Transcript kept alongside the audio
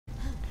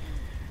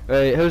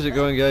Right, how's it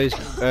going, guys?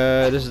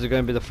 This is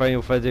going to be the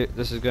final video.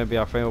 This is going to be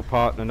our final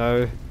partner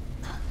now.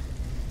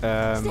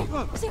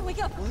 Stan,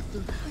 wake up! What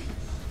the?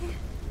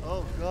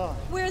 Oh God.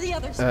 Where are the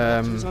others?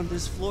 Walter's on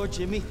this floor,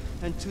 Jimmy,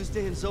 and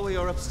Tuesday and Zoe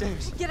are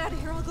upstairs. Get out of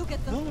here, I'll go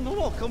get them.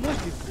 No, come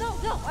with me.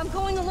 No, I'm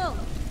going alone.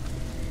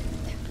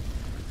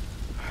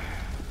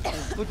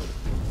 But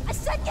I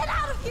said get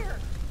out of here!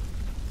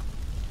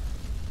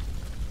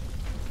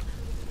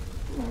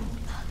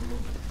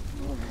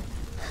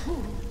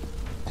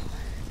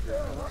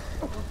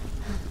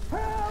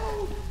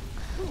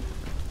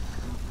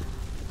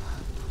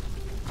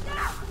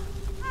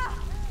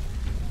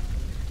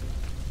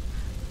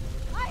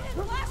 I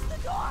didn't blast the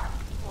door!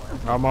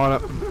 I'm on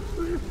it.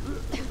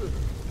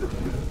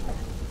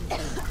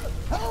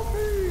 Help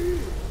me!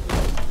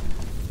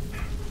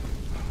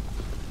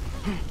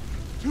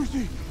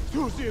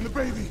 Tuesday and the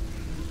baby,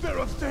 they're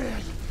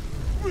upstairs.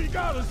 We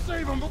gotta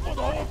save them before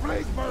the whole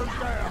place burns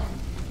down.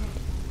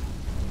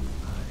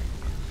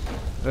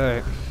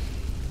 Right.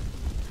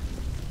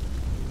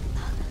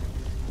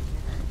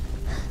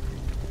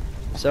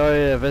 Sorry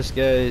if this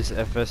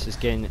is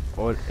getting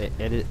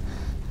audited,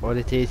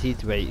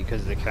 right,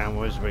 because the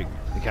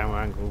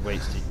camera angle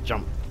waits to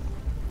jump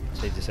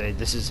side to side.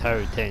 This is how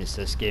tense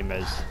this game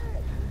is.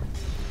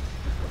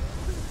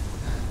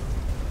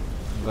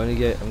 I'm gonna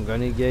get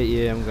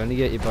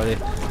you, buddy.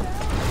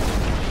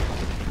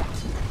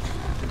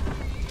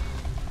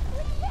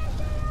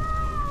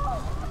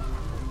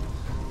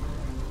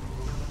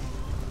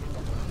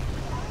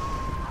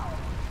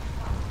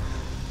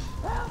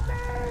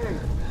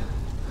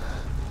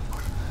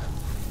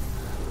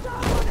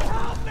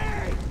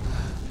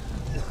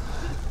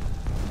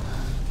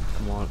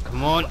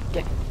 Come on,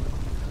 get.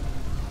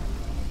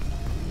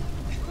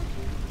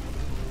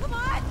 Come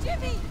on,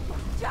 Jimmy!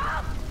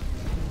 Jump!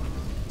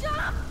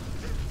 Jump!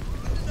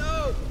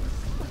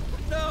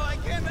 no, I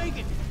can't make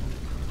it.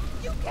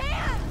 You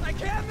can! I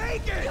can't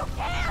make it. You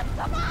can!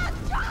 Come on,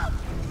 jump!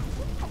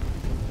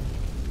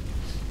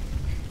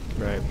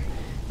 Right,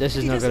 this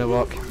is not gonna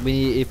work. We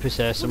need to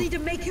possess him. We'll need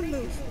to make him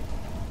move.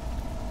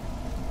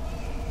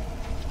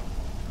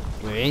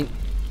 We ain't.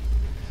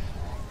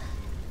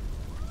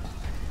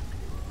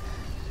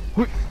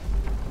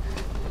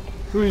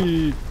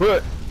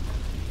 What?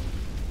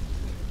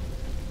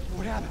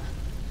 What happened?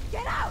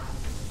 Get out!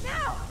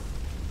 Now!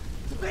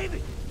 The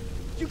baby.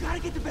 You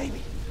gotta get the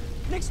baby.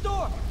 Next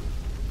door.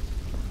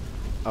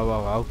 Oh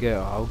well, I'll get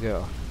her.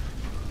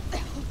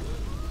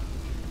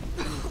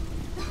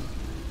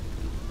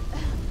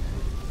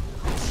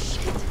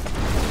 Shit!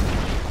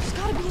 There's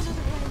gotta be another way.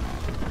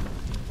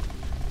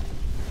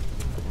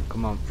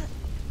 Come on.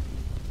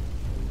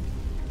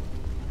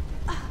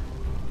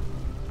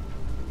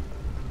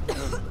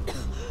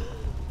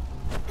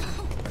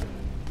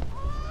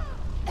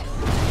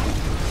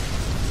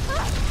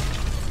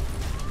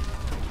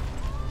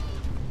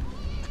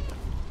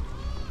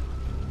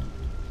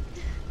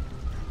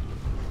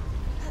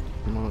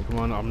 Come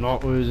on, I'm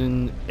not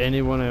losing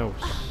anyone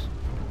else.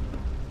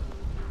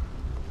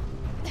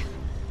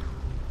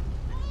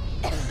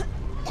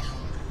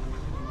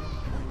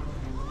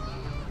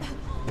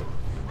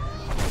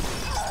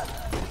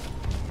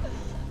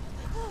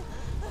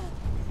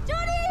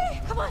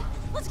 Johnny! Come on,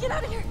 let's get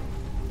out of here.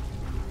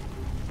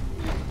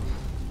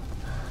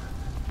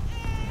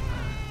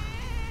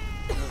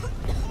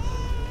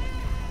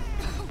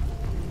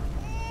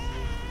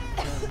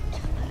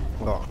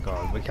 Oh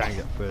god, we can't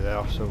get through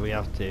there, so we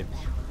have to.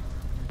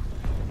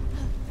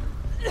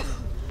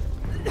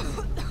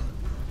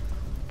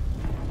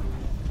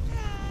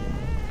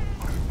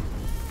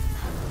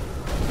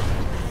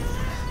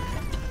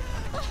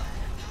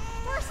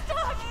 We're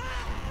stuck!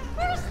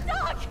 We're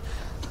stuck!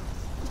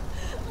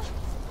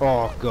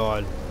 Oh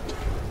god.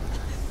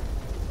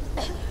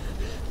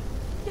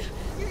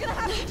 You're gonna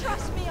have to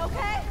trust me,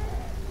 okay?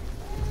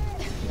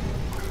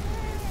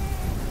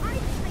 I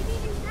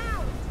need you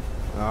now!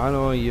 I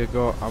know you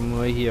got. I'm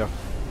right here.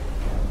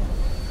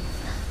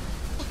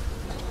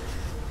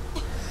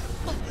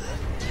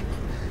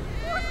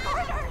 We're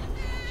cornered!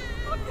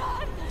 Oh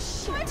god!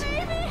 Shit! My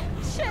baby!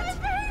 Shit! My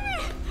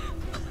baby!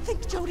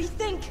 Think, Jody,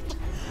 think!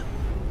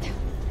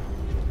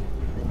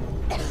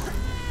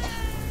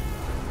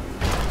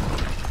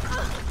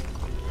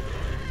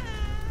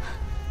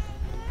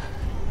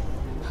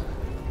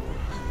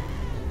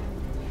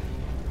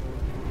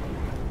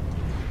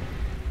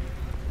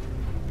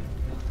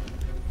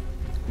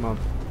 Come on.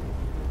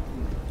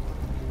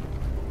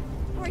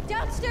 All right,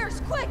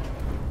 downstairs, quick!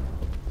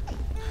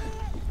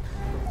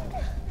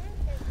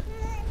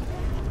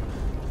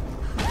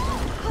 Are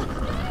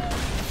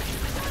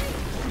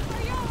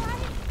you all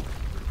right?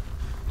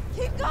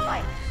 Keep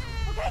going!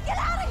 Okay, get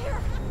out of here!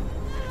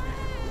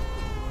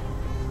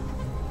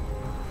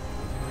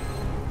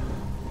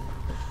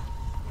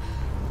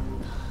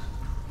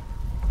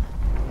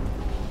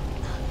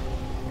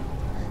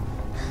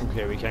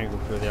 Okay, we can't go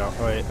through there.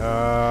 Right,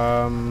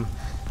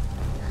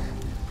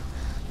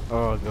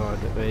 oh god,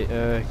 wait,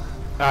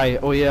 Aye,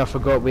 oh yeah, I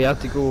forgot. We had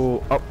to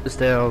go up the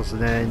stairs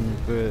and then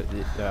we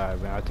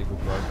had to go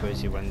through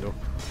the window.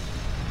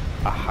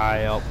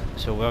 High up,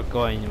 so we're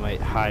going like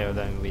higher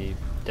than we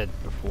did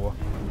before.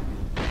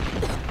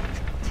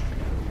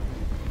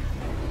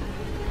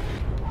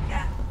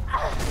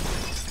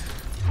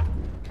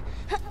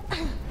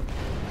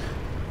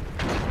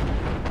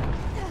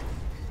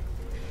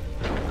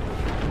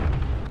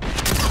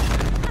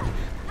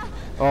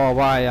 Oh,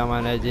 why? I'm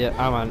an idiot.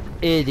 I'm an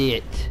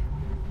idiot.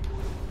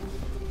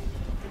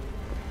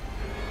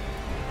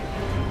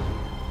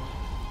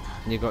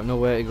 You got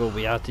nowhere to go.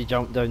 We had to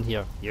jump down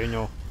here. You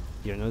know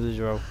the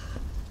drill.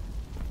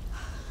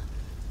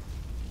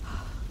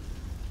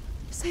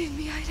 Save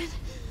me, Aiden.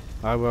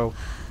 I will.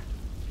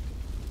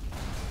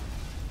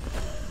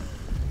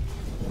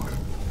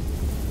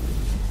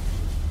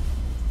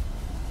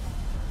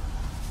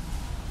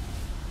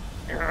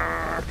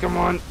 Come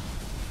on.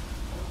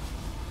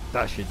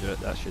 That should do it.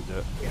 That should do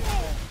it.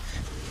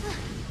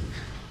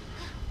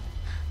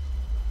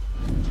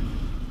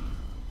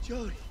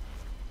 Jodie.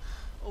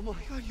 Oh my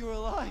God, you're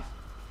alive.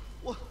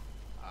 What?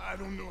 I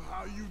don't know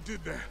how you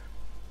did that,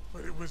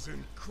 but it was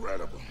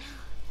incredible.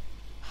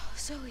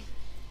 Zoe.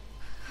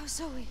 How's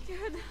Zoe?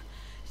 Good.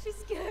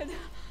 She's good.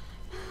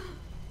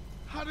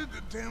 How did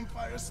the damn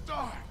fire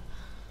start?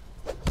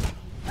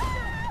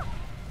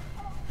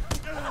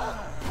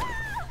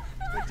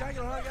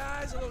 Spectacular, huh,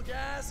 guys? A little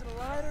gas and a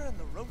lighter, and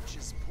the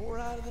roaches pour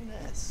out of the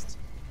nest.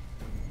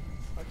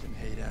 Fucking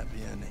hate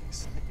happy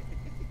endings.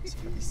 So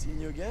I'll be seeing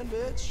you again,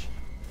 bitch.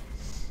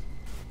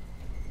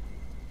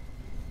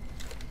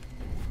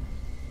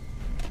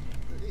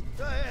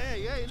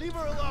 Hey, leave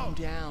her alone! Calm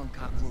down,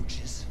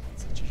 cockroaches.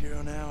 Such a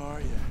hero now,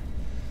 are you?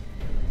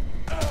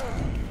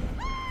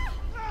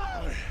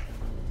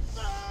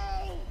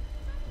 No!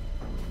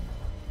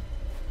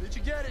 Did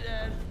you get it,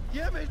 Ed?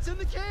 Yeah, mate, it's in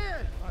the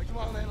can! All right, come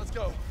on, man, let's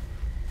go.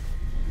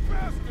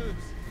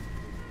 Bastards!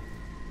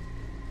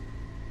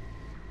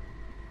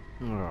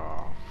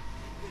 Oh.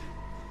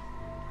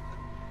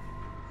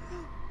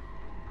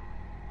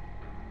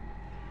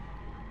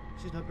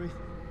 She's not breathing.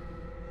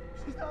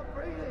 She's not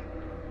breathing!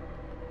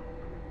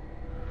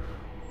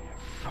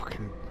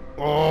 Fucking.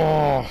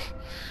 Oh.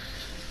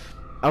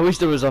 I wish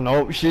there was an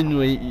option,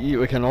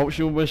 like an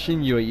optional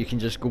mission. You can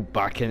just go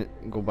back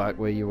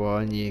where you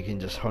were, and you can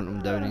just hunt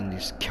them down and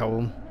just kill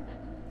them.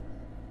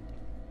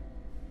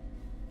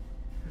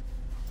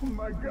 Oh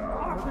my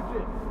God!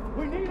 Oxygen!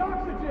 We need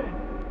oxygen!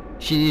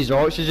 She needs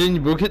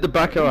oxygen. Look at the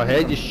back of her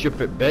head, you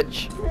stupid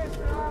bitch.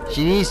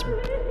 She needs.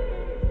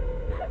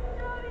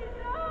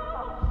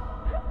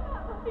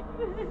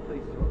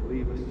 Please don't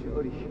leave us,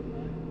 Jodie.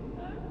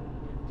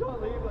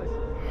 Don't leave us.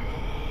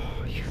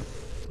 You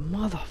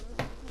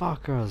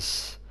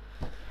motherfuckers.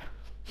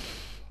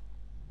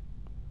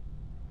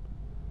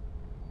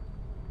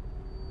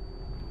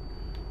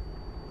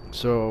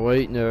 So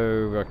right now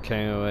we're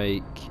kind of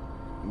like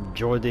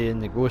Jodie in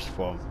the ghost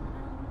form.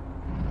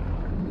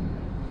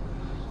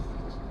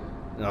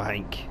 I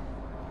think.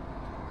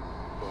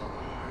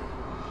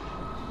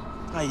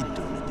 How you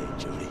doing today,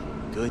 Jodie?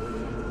 Good?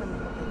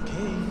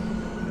 Okay.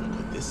 I'm gonna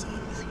put this on.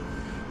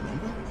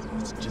 Remember?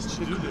 It's just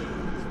you.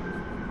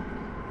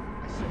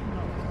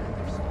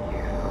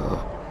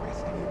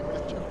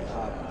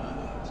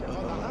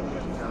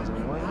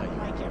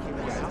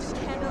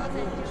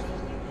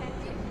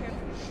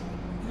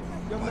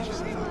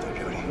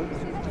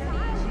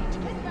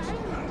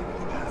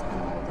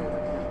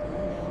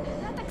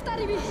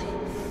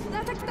 لا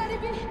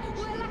تقتربي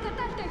ولا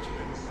قتلتك.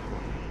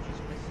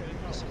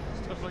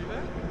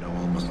 No,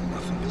 almost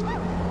nothing.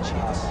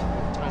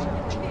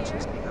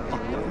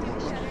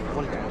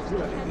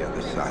 The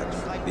other side,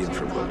 the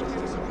infraworld.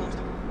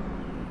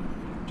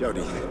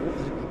 Jodie.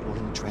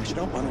 Trash. You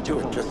don't want to do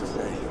it just to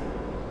say.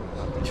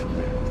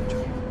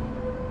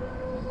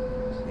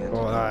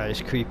 Oh, that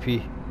is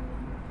creepy.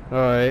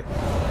 Alright.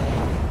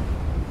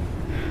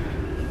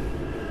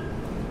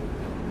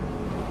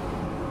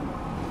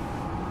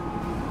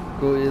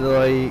 Go to the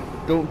light.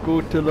 Don't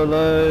go to the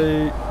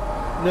light.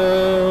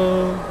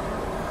 No.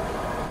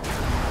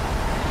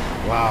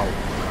 Wow.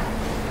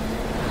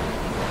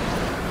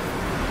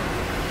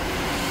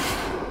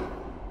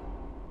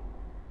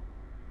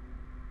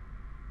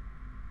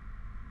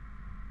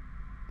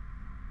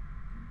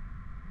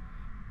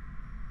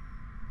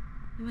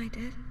 Am I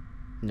dead?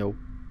 No.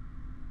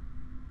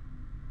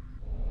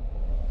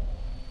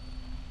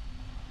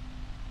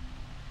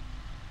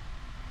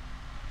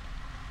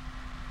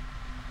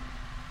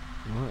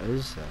 What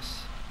is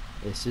this?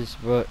 This is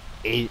what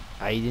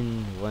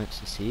Aiden wants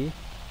to see?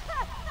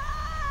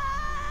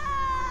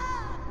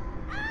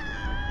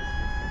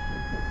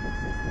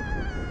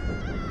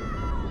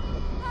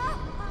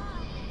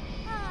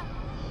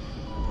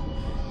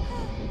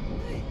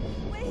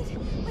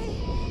 Wait,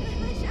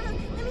 watch out.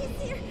 Let me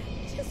see her.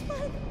 Just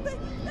one, but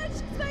that's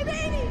just my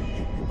baby.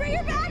 Bring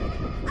her back.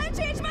 I've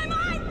changed my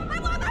mind. I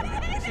want that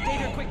baby.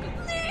 Sedate her quickly.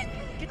 Please.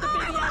 Get the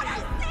baby out of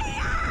here. I see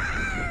her.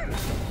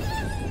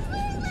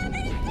 Please let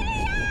me see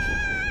her.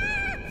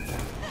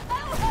 I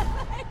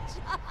want my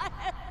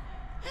child.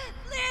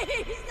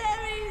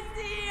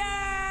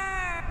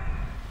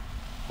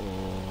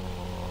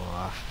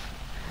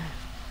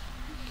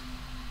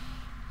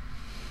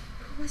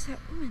 was that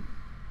woman?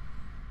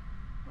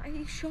 Why are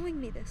you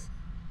showing me this?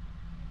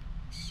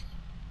 Is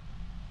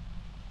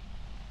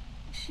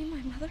she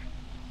my mother?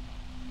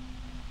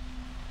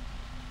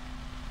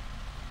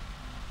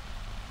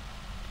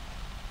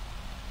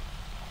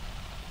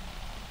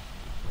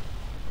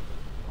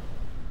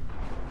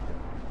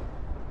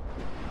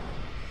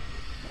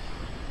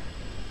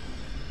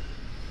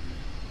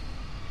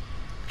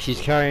 She's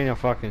carrying a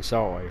fucking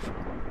assault rifle.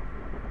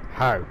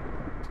 How?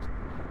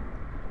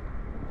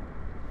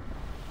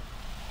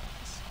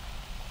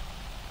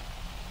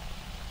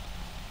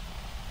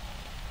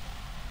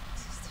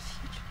 This is the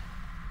future.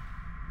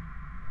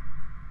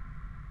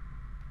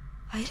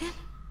 Aiden?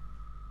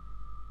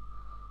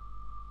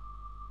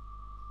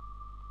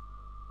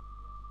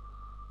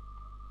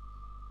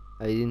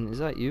 Aiden, is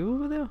that you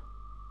over there?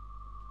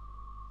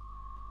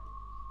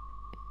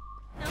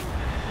 No!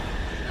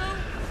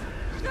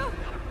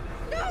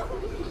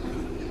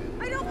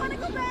 I don't want to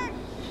go back!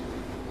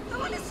 I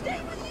want to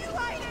stay with you,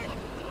 Aiden!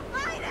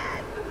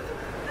 Aiden!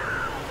 No!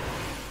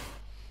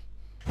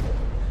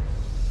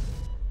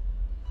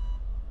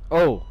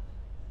 Oh!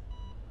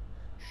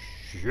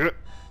 Shit!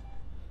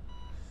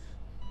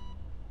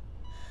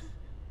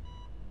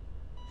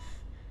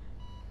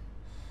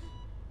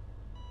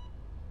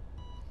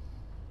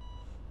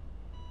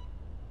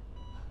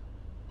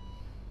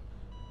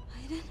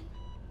 Aiden?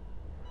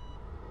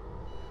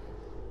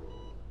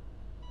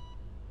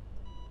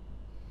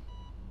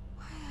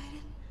 Why,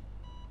 Aiden?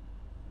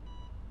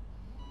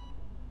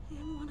 I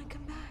didn't want to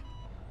come back.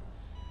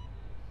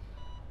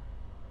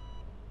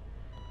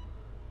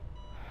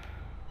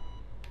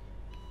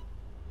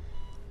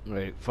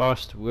 Right,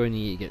 first we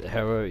need to get the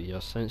hell out of here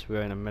since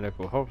we're in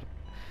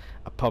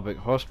a public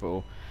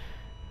hospital.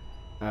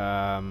 We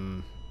are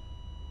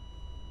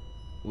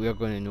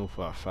going to know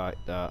for a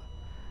fact that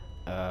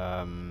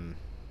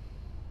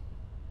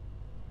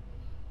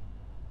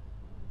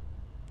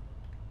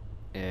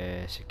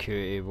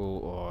security will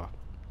or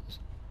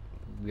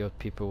weird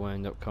people will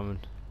end up coming.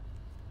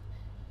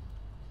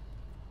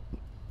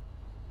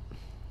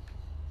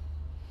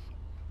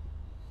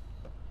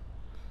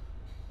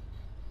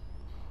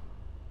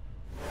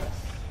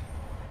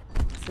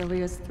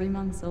 Sylvia's 3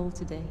 months old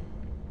today.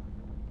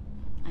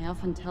 I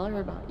often tell her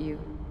about you,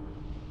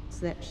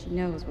 so that she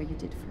knows what you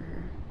did for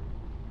her.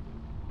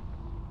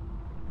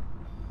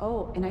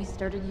 Oh, and I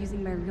started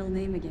using my real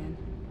name again.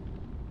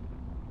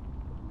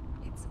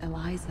 It's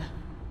Eliza.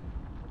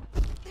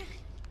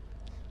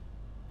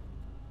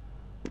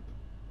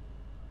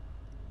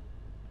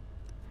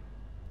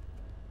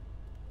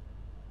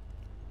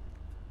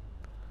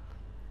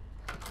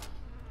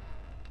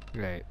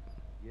 Right,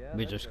 Yeah, we're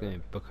that's just her. going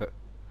to book it.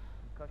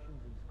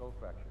 Concussions and skull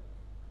fracture.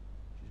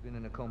 She's been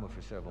in a coma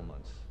for several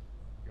months.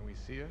 Can we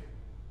see her?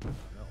 No.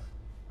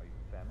 Are you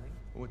family?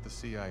 We're with the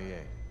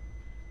CIA.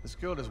 This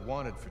girl is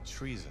wanted for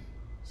treason,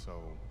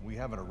 so we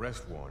have an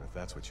arrest warrant if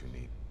that's what you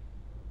need.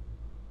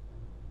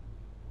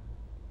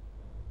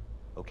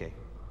 Okay.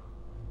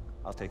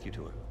 I'll take you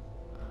to her.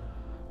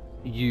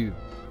 You.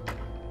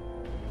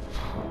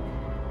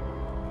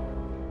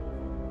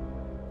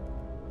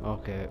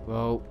 Okay,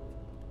 well,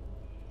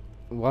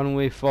 one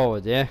way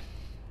forward, yeah?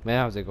 May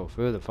have to go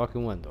through the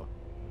fucking window.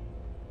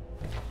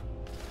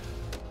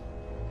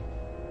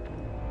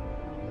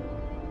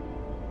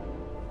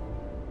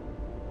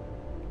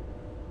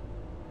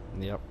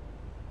 Yep.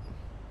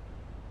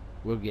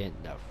 We're getting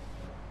there.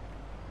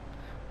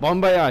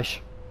 Bon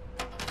voyage!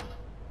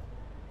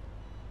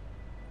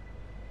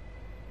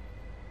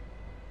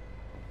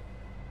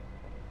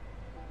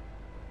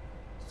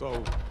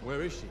 So,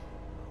 where is she?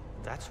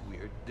 That's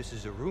weird. This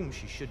is a room.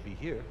 She should be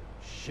here.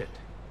 Shit.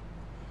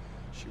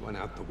 She went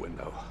out the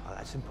window. Oh,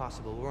 that's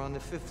impossible. We're on the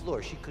 5th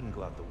floor. She couldn't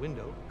go out the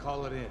window.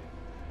 Call it in.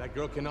 That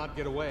girl cannot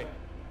get away.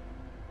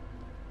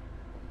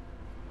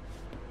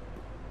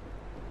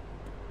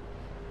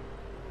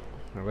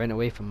 I ran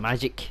away from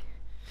magic.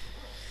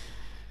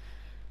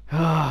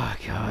 Oh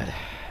god.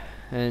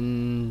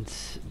 And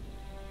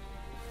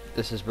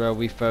this is where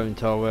we found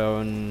Towel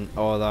and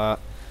all that.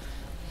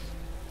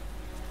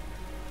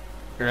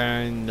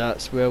 And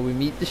that's where we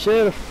meet the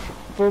sheriff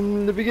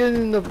from the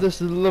beginning of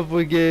this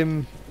lovely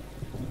game.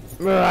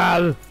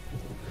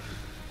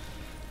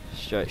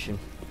 Stretching.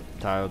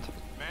 Tired.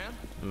 Ma'am?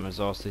 I'm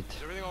exhausted.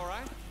 Is everything all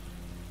right?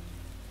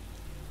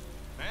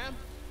 Ma'am?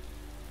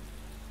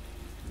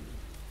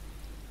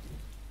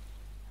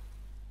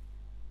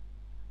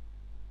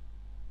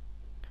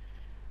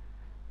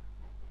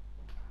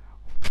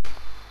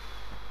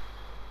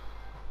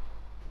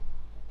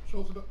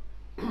 Shut it up.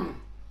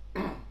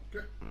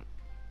 Okay.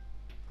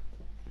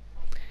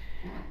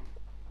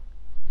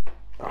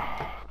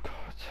 Oh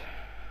god.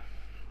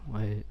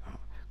 Wait.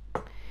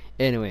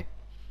 Anyway.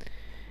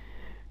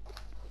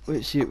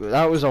 Let's see.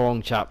 That was a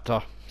long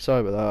chapter.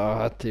 Sorry about that.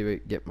 I had to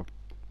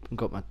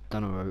got my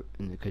dinner out,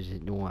 and because you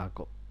know I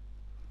got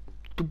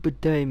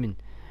stupid timing.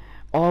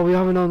 Oh, we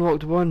haven't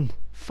unlocked one.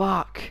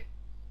 Fuck.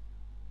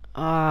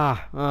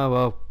 Ah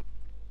well.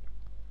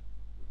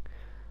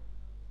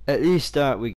 At least we